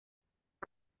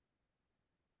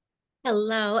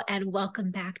Hello, and welcome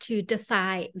back to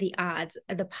Defy the Odds,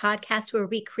 the podcast where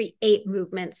we create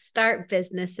movements, start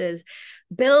businesses,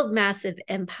 build massive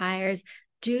empires,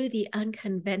 do the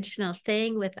unconventional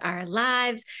thing with our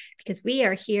lives because we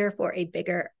are here for a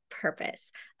bigger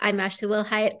purpose. I'm Ashley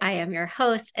Wilhite. I am your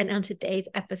host. And on today's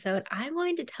episode, I'm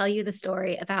going to tell you the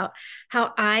story about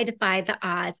how I defied the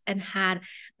odds and had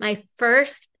my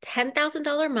first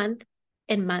 $10,000 month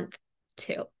in month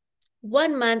two.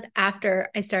 1 month after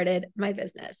I started my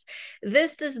business.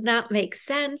 This does not make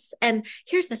sense. And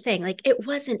here's the thing, like it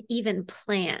wasn't even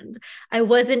planned. I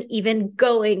wasn't even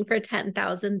going for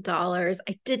 $10,000.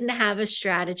 I didn't have a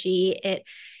strategy.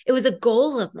 It was a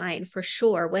goal of mine for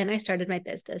sure when I started my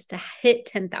business to hit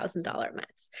 $10,000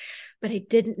 months, but I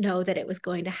didn't know that it was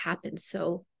going to happen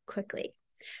so quickly.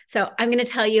 So, I'm going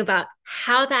to tell you about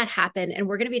how that happened. And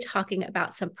we're going to be talking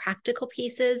about some practical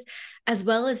pieces as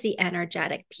well as the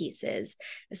energetic pieces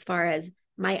as far as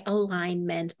my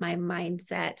alignment, my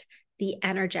mindset, the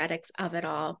energetics of it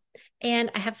all.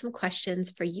 And I have some questions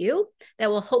for you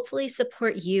that will hopefully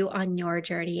support you on your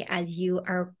journey as you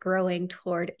are growing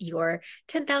toward your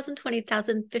 $10,000,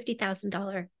 $20,000,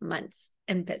 $50,000 months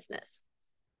in business.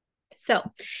 So,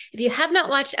 if you have not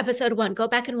watched episode 1, go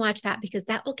back and watch that because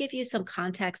that will give you some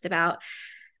context about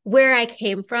where I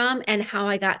came from and how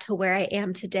I got to where I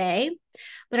am today.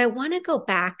 But I want to go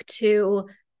back to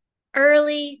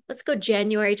let's go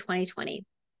January 2020.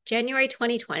 January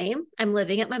 2020, I'm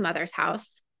living at my mother's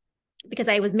house because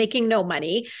I was making no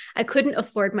money. I couldn't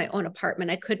afford my own apartment.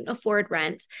 I couldn't afford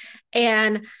rent.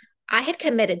 And I had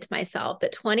committed to myself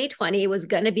that 2020 was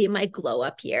going to be my glow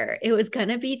up year. It was going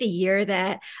to be the year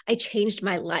that I changed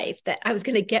my life, that I was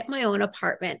going to get my own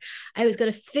apartment. I was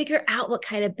going to figure out what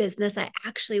kind of business I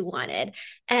actually wanted.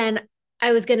 And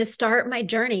I was going to start my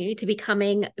journey to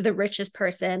becoming the richest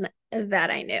person that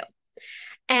I knew.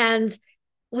 And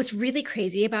what's really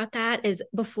crazy about that is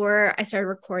before I started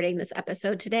recording this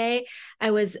episode today,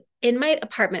 I was in my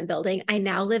apartment building. I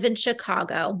now live in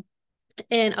Chicago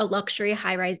in a luxury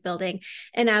high-rise building,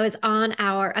 and I was on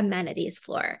our amenities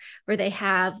floor where they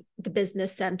have the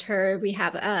business center. We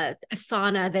have a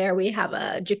sauna there. We have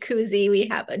a jacuzzi. We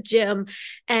have a gym.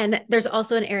 And there's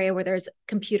also an area where there's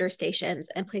computer stations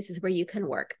and places where you can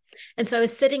work. And so I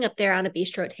was sitting up there on a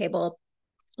bistro table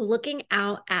looking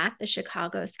out at the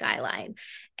Chicago skyline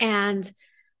and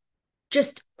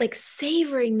just like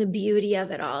savoring the beauty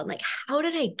of it all. And like, how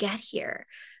did I get here?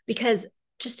 Because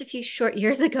just a few short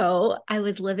years ago, I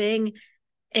was living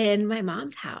in my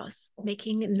mom's house,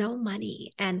 making no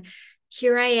money. And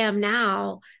here I am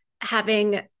now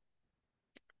having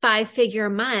 5-figure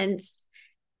months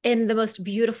in the most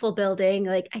beautiful building.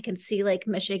 Like I can see Lake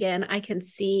Michigan. I can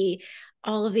see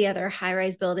all of the other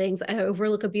high-rise buildings. I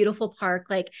overlook a beautiful park.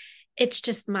 Like it's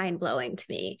just mind-blowing to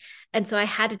me. And so I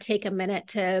had to take a minute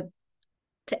to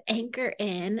anchor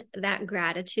in that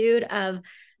gratitude of,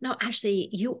 no, actually,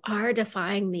 you are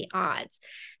defying the odds.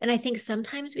 And I think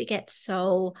sometimes we get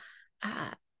so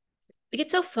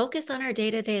focused on our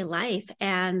day-to-day life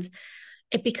and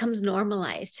it becomes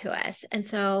normalized to us. And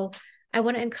so I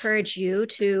want to encourage you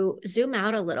to zoom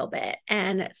out a little bit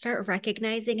and start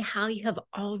recognizing how you have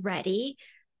already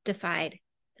defied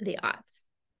the odds.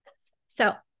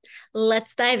 So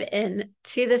let's dive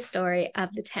into the story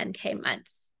of the 10K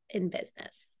months in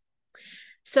business.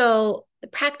 So the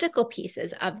practical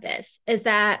pieces of this is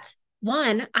that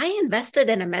one, I invested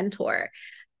in a mentor.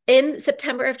 In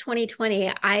September of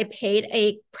 2020, I paid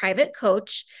a private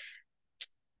coach.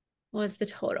 What was the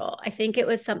total? I think it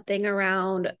was something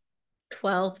around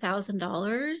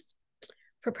 $12,000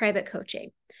 for private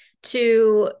coaching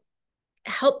to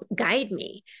help guide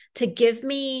me, to give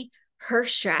me her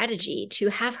strategy, to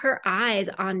have her eyes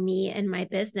on me and my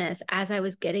business as I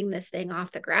was getting this thing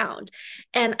off the ground.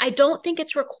 And I don't think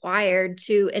it's required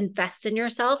to invest in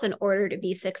yourself in order to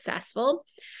be successful.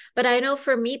 But I know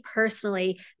for me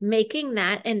personally, making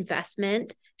that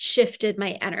investment shifted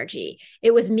my energy.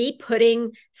 It was me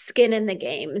putting skin in the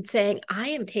game and saying, I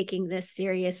am taking this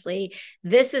seriously.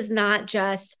 This is not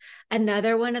just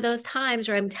another one of those times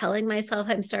where I'm telling myself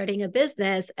I'm starting a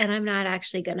business and I'm not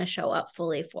actually going to show up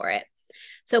fully for it.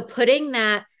 So putting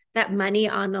that money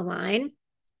on the line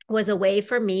was a way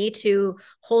for me to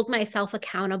hold myself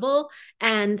accountable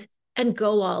and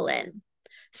go all in.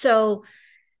 So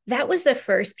that was the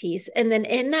first piece. And then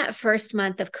in that first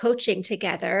month of coaching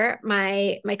together,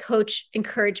 my coach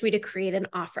encouraged me to create an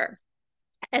offer.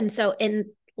 And so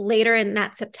later in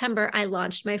that September, I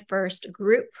launched my first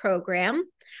group program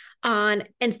on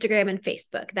Instagram and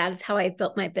Facebook. That is how I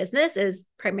built my business, is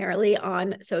primarily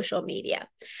on social media.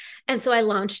 And so I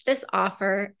launched this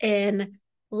offer in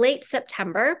late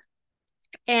September.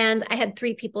 And I had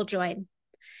 3 people join.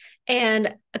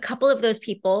 And a couple of those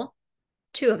people,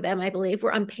 2 of them, I believe,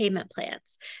 were on payment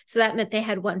plans. So that meant they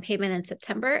had 1 payment in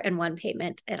September and 1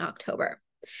 payment in October.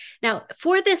 Now,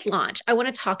 for this launch, I want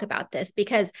to talk about this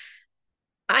because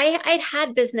I'd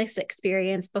had business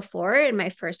experience before in my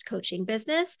first coaching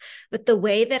business, but the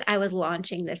way that I was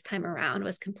launching this time around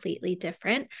was completely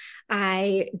different.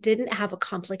 I didn't have a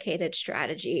complicated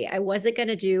strategy. I wasn't going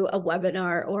to do a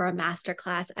webinar or a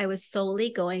masterclass. I was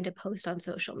solely going to post on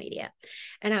social media,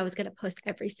 and I was going to post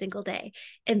every single day.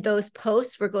 And those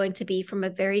posts were going to be from a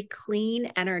very clean,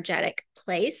 energetic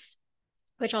place,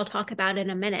 which I'll talk about in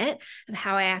a minute of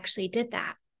how I actually did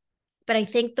that. But I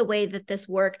think the way that this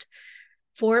worked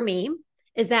for me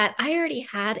is that I already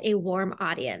had a warm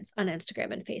audience on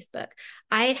Instagram and Facebook.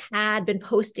 I had been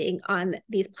posting on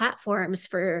these platforms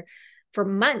for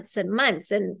months and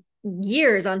months and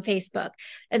years on Facebook.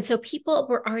 And so people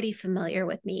were already familiar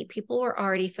with me. People were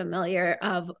already familiar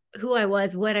of who I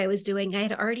was, what I was doing. I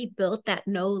had already built that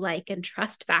know, like, and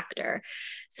trust factor.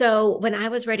 So when I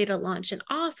was ready to launch an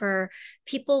offer,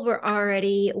 people were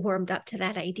already warmed up to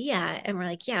that idea and were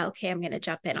like, yeah, okay, I'm going to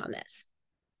jump in on this.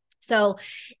 So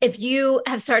if you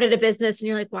have started a business and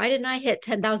you're like, why didn't I hit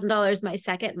 $10,000 my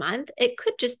second month? It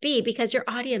could just be because your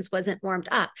audience wasn't warmed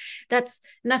up. That's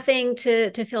nothing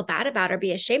to feel bad about or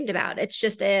be ashamed about. It's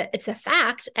just it's a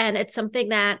fact. And it's something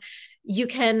that you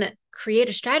can create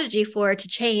a strategy for to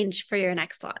change for your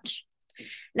next launch.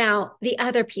 Now, the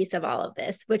other piece of all of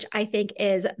this, which I think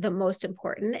is the most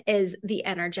important, is the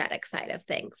energetic side of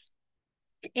things.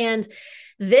 And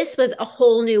this was a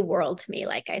whole new world to me.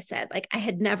 Like I said, like I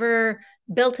had never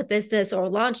built a business or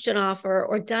launched an offer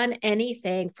or done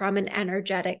anything from an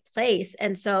energetic place.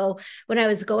 And so when I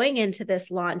was going into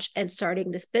this launch and starting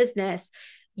this business,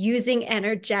 using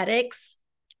energetics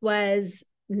was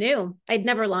new. I'd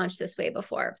never launched this way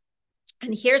before.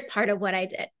 And here's part of what I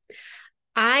did.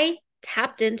 I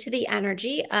tapped into the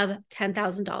energy of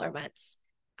 $10,000 months.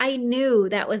 I knew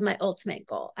that was my ultimate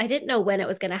goal. I didn't know when it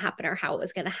was going to happen or how it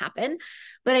was going to happen,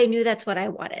 but I knew that's what I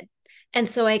wanted. And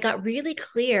so I got really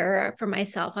clear for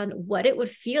myself on what it would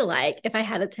feel like if I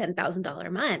had a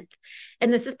 $10,000 month.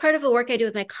 And this is part of the work I do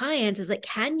with my clients is like,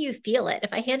 can you feel it?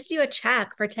 If I handed you a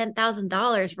check for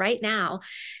 $10,000 right now,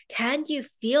 can you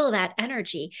feel that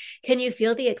energy? Can you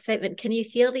feel the excitement? Can you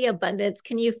feel the abundance?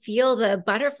 Can you feel the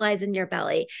butterflies in your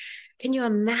belly? Can you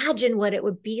imagine what it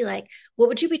would be like? What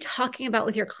would you be talking about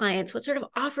with your clients? What sort of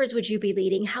offers would you be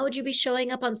leading? How would you be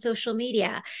showing up on social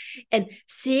media? And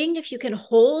seeing if you can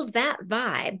hold that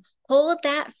vibe, hold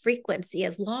that frequency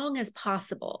as long as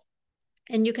possible.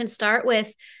 And you can start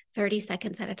with 30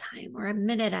 seconds at a time or a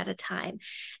minute at a time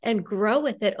and grow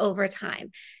with it over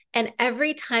time. And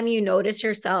every time you notice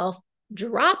yourself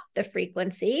drop the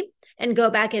frequency and go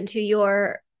back into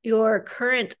your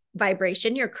current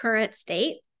vibration, your current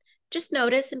state, just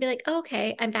notice and be like,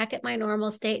 okay, I'm back at my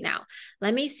normal state now.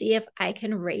 Let me see if I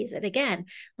can raise it again.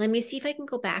 Let me see if I can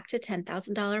go back to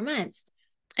 $10,000 months.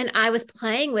 And I was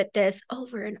playing with this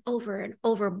over and over and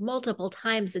over multiple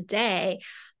times a day,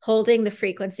 holding the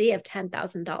frequency of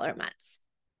 $10,000 months.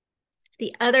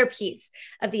 The other piece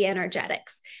of the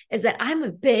energetics is that I'm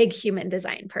a big human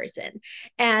design person,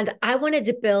 and I wanted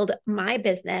to build my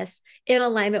business in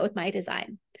alignment with my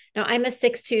design. Now, I'm a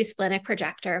 6'2" splenic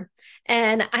projector,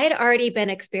 and I had already been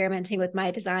experimenting with my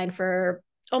design for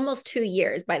almost 2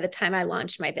 years by the time I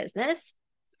launched my business,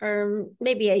 or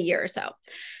maybe a year or so.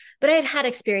 But I had had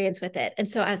experience with it. And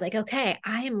so I was like, okay,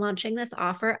 I am launching this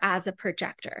offer as a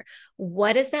projector.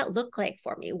 What does that look like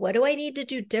for me? What do I need to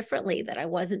do differently that I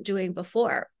wasn't doing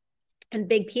before? And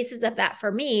big pieces of that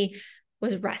for me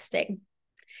was resting.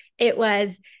 It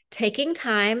was taking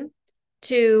time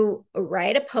to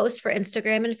write a post for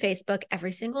Instagram and Facebook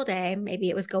every single day. Maybe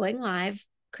it was going live,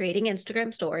 creating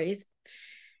Instagram stories,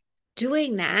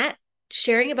 doing that,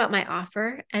 sharing about my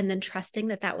offer, and then trusting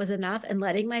that that was enough and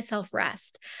letting myself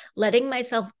rest, letting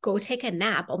myself go take a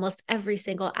nap almost every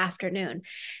single afternoon.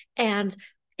 And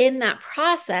in that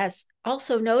process,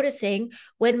 also noticing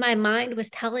when my mind was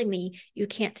telling me, you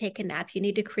can't take a nap, you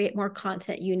need to create more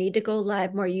content, you need to go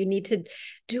live more, you need to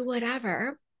do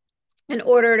whatever in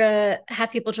order to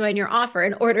have people join your offer,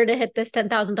 in order to hit this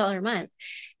 $10,000 month,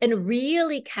 and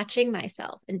really catching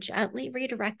myself and gently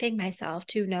redirecting myself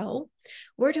to know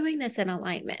we're doing this in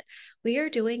alignment. We are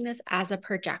doing this as a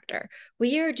projector.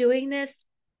 We are doing this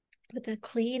with a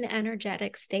clean,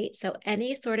 energetic state. So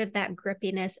any sort of that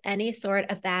grippiness, any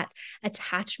sort of that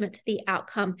attachment to the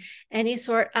outcome, any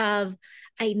sort of,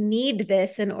 I need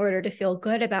this in order to feel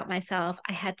good about myself,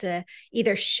 I had to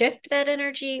either shift that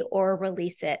energy or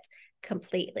release it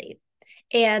completely.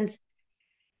 And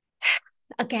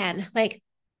again, like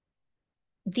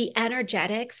the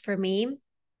energetics for me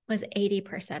was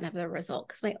 80% of the result,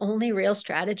 because my only real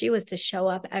strategy was to show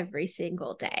up every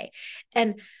single day.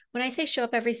 And when I say show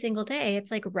up every single day,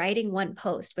 it's like writing one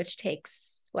post, which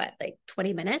takes what, like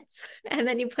 20 minutes, and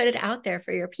then you put it out there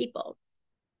for your people.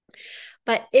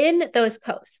 But in those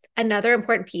posts, another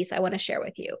important piece I want to share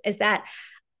with you is that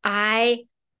I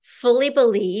fully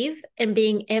believe in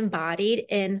being embodied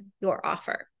in your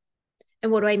offer.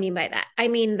 And what do I mean by that? I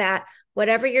mean that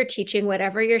whatever you're teaching,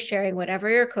 whatever you're sharing, whatever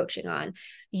you're coaching on,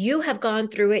 you have gone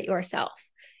through it yourself.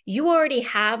 You already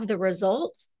have the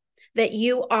results that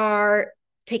you are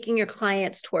taking your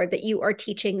clients toward, that you are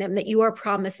teaching them, that you are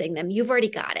promising them. You've already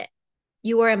got it.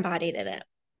 You are embodied in it.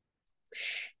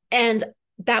 And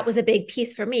that was a big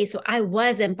piece for me. So I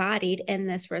was embodied in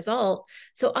this result.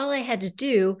 So all I had to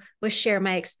do was share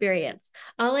my experience.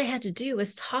 All I had to do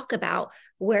was talk about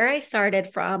where I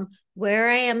started from, where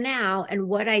I am now, and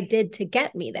what I did to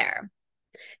get me there.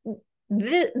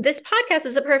 This podcast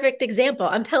is a perfect example.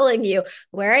 I'm telling you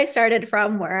where I started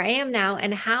from, where I am now,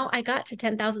 and how I got to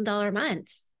 $10,000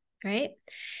 months, right?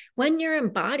 When you're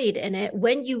embodied in it,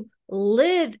 when you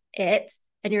live it,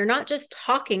 and you're not just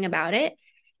talking about it,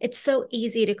 it's so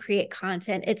easy to create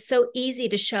content. It's so easy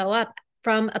to show up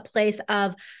from a place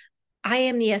of, I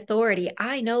am the authority.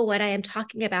 I know what I am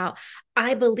talking about.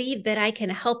 I believe that I can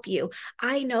help you.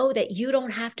 I know that you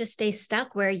don't have to stay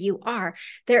stuck where you are.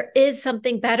 There is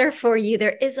something better for you.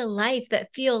 There is a life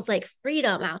that feels like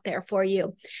freedom out there for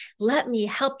you. Let me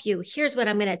help you. Here's what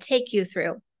I'm going to take you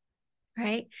through.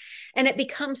 Right. And it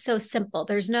becomes so simple.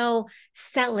 There's no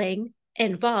selling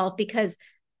involved, because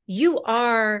you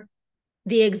are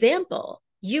the example.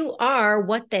 You are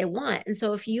what they want. And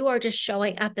so if you are just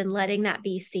showing up and letting that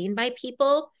be seen by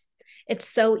people, it's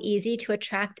so easy to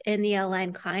attract in the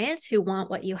aligned clients who want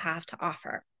what you have to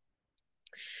offer.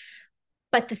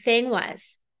 But the thing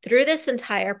was, through this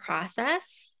entire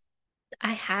process,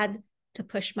 I had to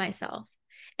push myself.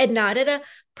 And not at a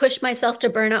push myself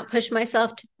to burnout, push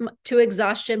myself to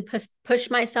exhaustion, push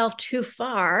myself too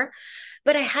far,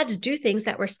 but I had to do things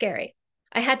that were scary.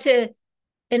 I had to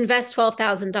invest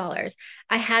 $12,000.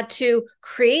 I had to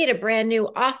create a brand new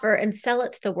offer and sell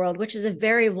it to the world, which is a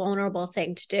very vulnerable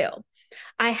thing to do.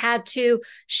 I had to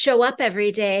show up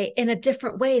every day in a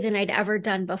different way than I'd ever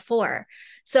done before.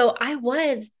 So I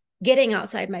was getting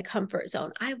outside my comfort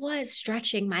zone. I was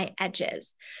stretching my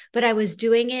edges, but I was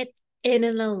doing it in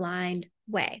an aligned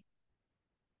way,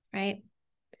 right?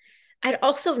 I'd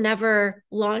also never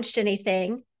launched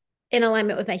anything in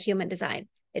alignment with my human design.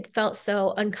 It felt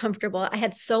so uncomfortable. I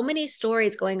had so many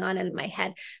stories going on in my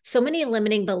head, so many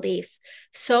limiting beliefs,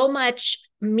 so much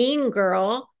mean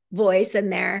girl voice in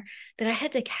there that I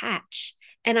had to catch.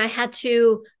 And I had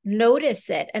to notice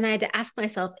it. And I had to ask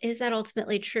myself, is that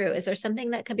ultimately true? Is there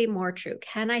something that could be more true?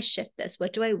 Can I shift this?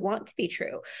 What do I want to be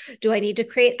true? Do I need to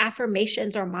create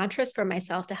affirmations or mantras for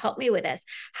myself to help me with this?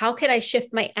 How can I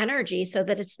shift my energy so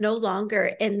that it's no longer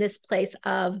in this place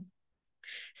of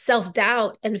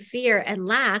self-doubt and fear and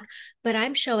lack, but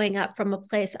I'm showing up from a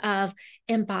place of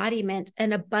embodiment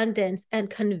and abundance and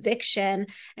conviction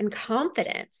and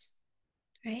confidence,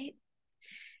 right?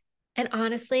 And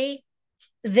honestly,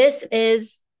 this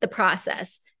is the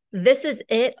process. This is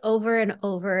it over and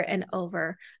over and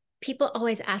over. People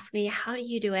always ask me, how do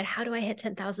you do it? How do I hit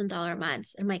 $10,000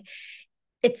 months? I'm like,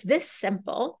 it's this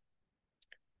simple,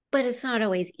 but it's not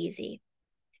always easy.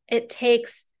 It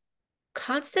takes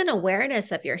constant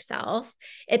awareness of yourself.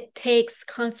 It takes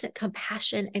constant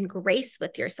compassion and grace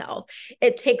with yourself.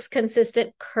 It takes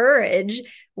consistent courage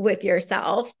with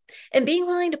yourself, and being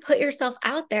willing to put yourself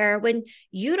out there when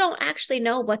you don't actually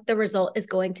know what the result is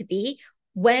going to be,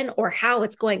 when or how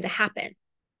it's going to happen.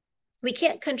 We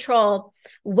can't control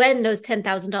when those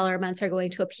 $10,000 months are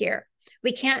going to appear.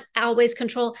 We can't always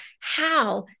control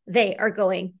how they are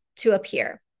going to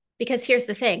appear. Because here's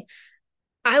the thing,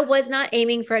 I was not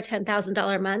aiming for a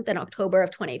 $10,000 month in October of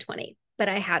 2020, but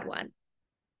I had one.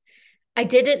 I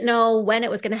didn't know when it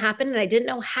was going to happen, and I didn't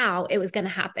know how it was going to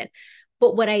happen.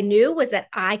 But what I knew was that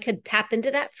I could tap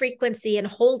into that frequency and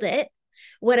hold it.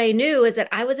 What I knew is that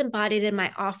I was embodied in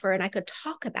my offer and I could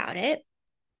talk about it.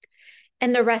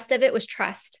 And the rest of it was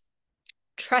trust,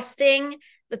 trusting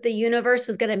that the universe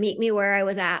was going to meet me where I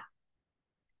was at.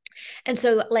 And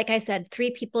so, like I said,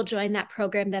 3 people joined that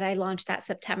program that I launched that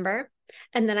September.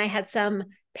 And then I had some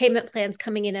payment plans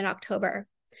coming in October.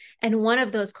 And one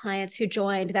of those clients who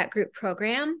joined that group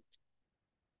program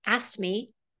asked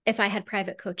me if I had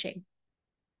private coaching.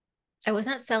 I was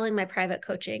not selling my private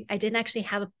coaching. I didn't actually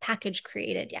have a package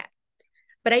created yet,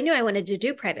 but I knew I wanted to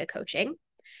do private coaching.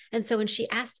 And so when she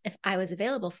asked if I was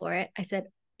available for it, I said,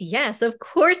 Yes, of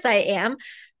course I am.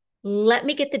 Let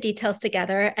me get the details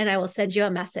together and I will send you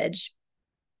a message.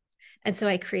 And so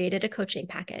I created a coaching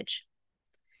package.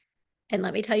 And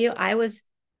let me tell you, I was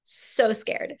so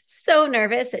scared, so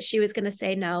nervous that she was going to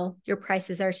say, no, your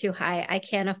prices are too high. I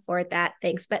can't afford that.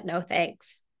 Thanks, but no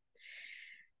thanks.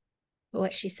 But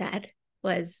what she said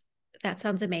was, that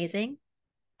sounds amazing.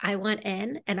 I want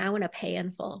in and I want to pay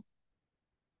in full.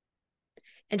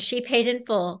 And she paid in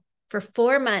full for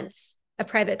 4 months of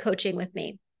private coaching with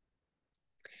me.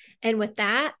 And with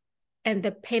that and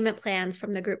the payment plans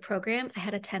from the group program, I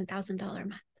had a $10,000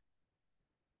 month.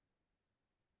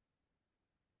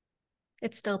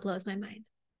 It still blows my mind.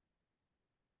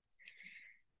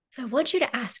 So I want you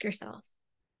to ask yourself,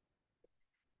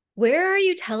 where are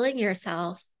you telling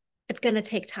yourself it's going to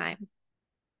take time?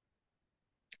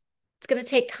 It's going to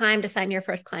take time to sign your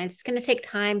first clients. It's going to take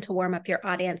time to warm up your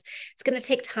audience. It's going to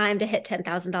take time to hit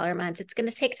 $10,000 months. It's going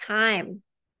to take time.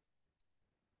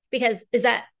 Because is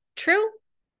that true?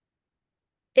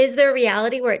 Is there a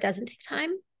reality where it doesn't take time?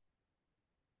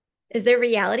 Is there a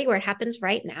reality where it happens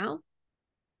right now?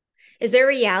 Is there a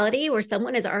reality where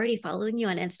someone is already following you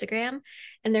on Instagram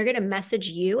and they're going to message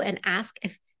you and ask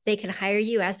if they can hire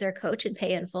you as their coach and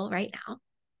pay in full right now?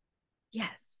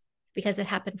 Yes, because it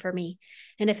happened for me.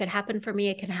 And if it happened for me,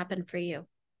 it can happen for you.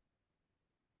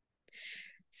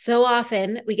 So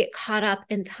often we get caught up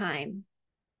in time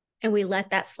and we let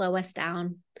that slow us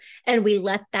down and we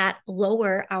let that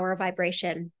lower our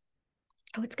vibration.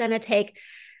 Oh, it's going to take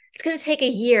a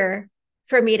year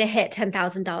for me to hit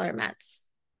 $10,000 months.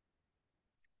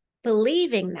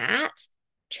 Believing that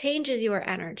changes your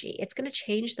energy. It's going to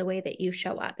change the way that you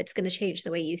show up. It's going to change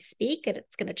the way you speak, and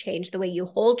it's going to change the way you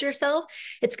hold yourself.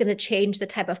 It's going to change the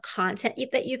type of content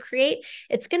that you create.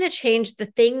 It's going to change the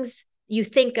things you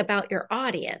think about your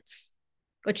audience,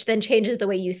 which then changes the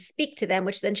way you speak to them,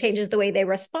 which then changes the way they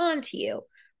respond to you,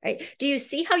 right? Do you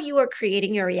see how you are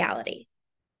creating your reality?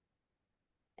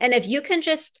 And if you can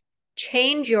just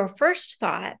change your first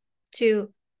thought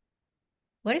to,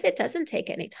 what if it doesn't take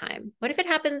any time? What if it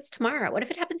happens tomorrow? What if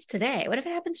it happens today? What if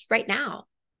it happens right now?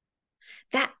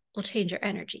 That will change your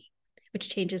energy, which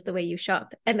changes the way you show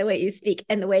up and the way you speak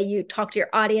and the way you talk to your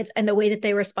audience and the way that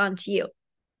they respond to you.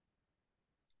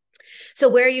 So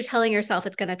where are you telling yourself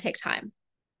it's going to take time?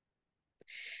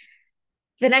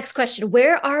 The next question,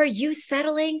 where are you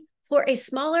settling for a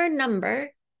smaller number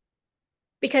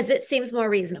because it seems more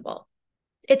reasonable?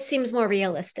 It seems more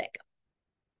realistic.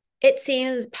 It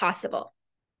seems possible.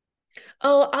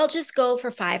 Oh, I'll just go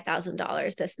for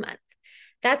 $5,000 this month.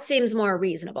 That seems more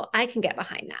reasonable. I can get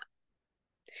behind that.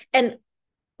 And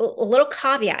a little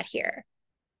caveat here.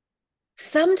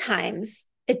 Sometimes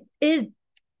it is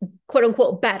quote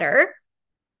unquote better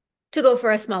to go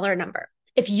for a smaller number.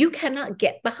 If you cannot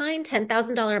get behind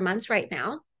 $10,000 months right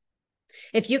now,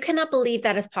 if you cannot believe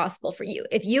that is possible for you,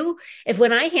 if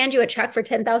when I hand you a check for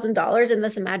 $10,000 in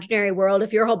this imaginary world,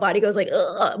 if your whole body goes like,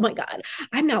 oh my God,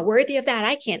 I'm not worthy of that.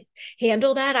 I can't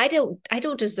handle that. I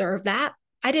don't deserve that.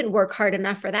 I didn't work hard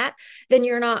enough for that. Then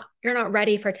you're not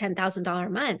ready for $10,000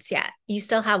 months yet. You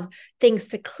still have things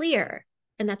to clear,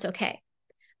 and that's okay.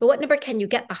 But what number can you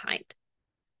get behind?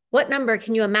 What number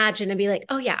can you imagine and be like,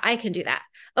 oh yeah, I can do that.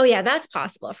 Oh yeah, that's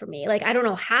possible for me. Like, I don't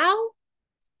know how,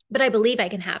 but I believe I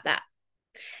can have that.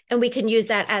 And we can use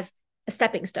that as a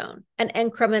stepping stone, an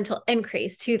incremental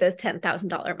increase to those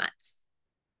 $10,000 months.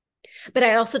 But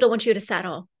I also don't want you to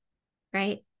settle,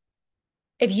 right?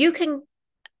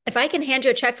 If I can hand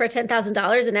you a check for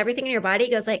 $10,000 and everything in your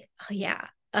body goes like, oh yeah,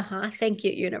 thank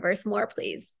you, universe, more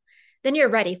please, then you're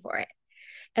ready for it.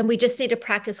 And we just need to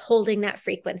practice holding that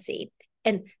frequency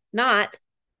and not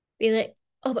be like,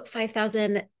 oh, but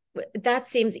 5,000, that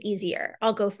seems easier.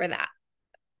 I'll go for that.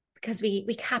 Because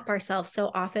we cap ourselves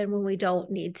so often when we don't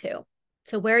need to.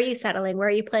 So where are you settling? Where are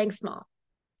you playing small?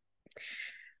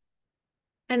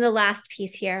 And the last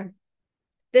piece here,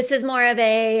 this is more of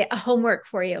a homework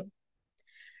for you.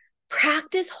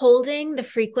 Practice holding the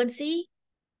frequency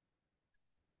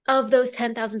of those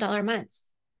 $10,000 months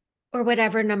or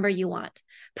whatever number you want.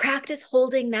 Practice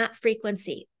holding that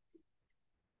frequency.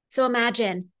 So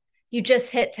imagine you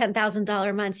just hit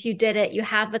 $10,000 months. You did it. You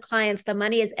have the clients. The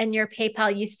money is in your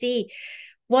PayPal. You see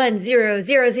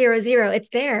 10000. It's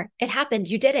there. It happened.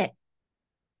 You did it.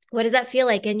 What does that feel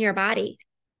like in your body?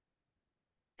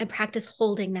 And practice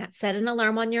holding that. Set an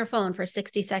alarm on your phone for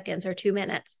 60 seconds or 2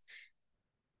 minutes.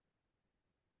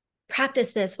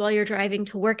 Practice this while you're driving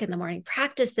to work in the morning.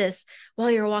 Practice this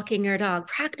while you're walking your dog.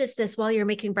 Practice this while you're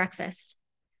making breakfast.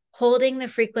 Holding the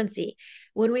frequency.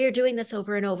 When we are doing this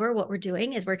over and over, what we're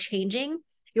doing is we're changing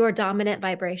your dominant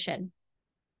vibration.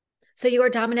 So your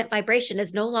dominant vibration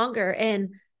is no longer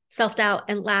in self-doubt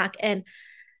and lack and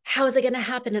how is it going to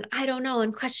happen? And I don't know,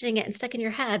 and questioning it and stuck in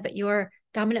your head, but your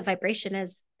dominant vibration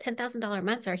is $10,000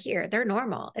 months are here. They're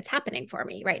normal. It's happening for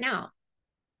me right now.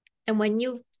 And when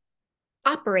you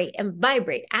operate and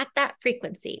vibrate at that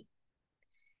frequency,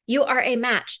 you are a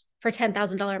match for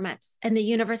 $10,000 months, and the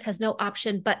universe has no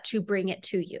option but to bring it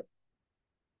to you.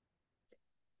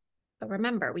 But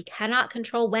remember, we cannot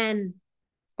control when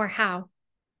or how.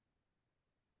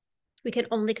 We can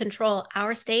only control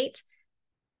our state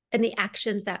and the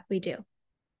actions that we do.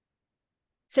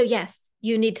 So yes,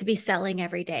 you need to be selling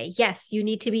every day. Yes, you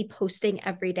need to be posting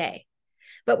every day.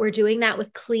 But we're doing that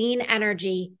with clean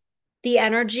energy, the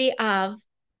energy of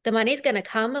the money's going to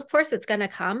come. Of course, it's going to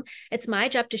come. It's my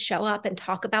job to show up and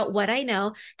talk about what I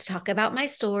know, to talk about my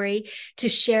story, to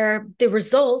share the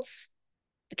results,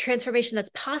 the transformation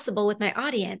that's possible with my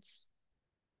audience.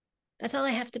 That's all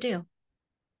I have to do.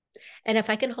 And if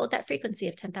I can hold that frequency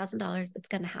of $10,000, it's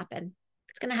going to happen.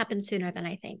 It's going to happen sooner than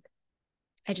I think.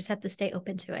 I just have to stay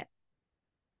open to it.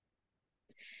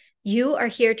 You are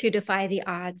here to defy the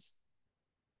odds.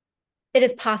 It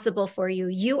is possible for you.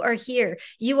 You are here.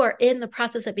 You are in the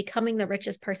process of becoming the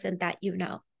richest person that you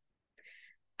know.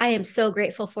 I am so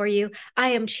grateful for you.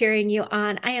 I am cheering you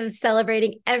on. I am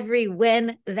celebrating every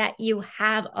win that you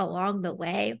have along the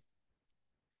way.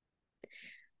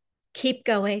 Keep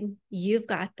going. You've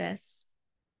got this.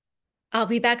 I'll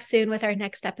be back soon with our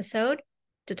next episode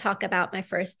to talk about my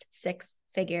first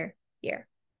 6-figure year.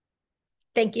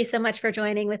 Thank you so much for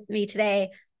joining with me today.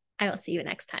 I will see you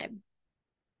next time.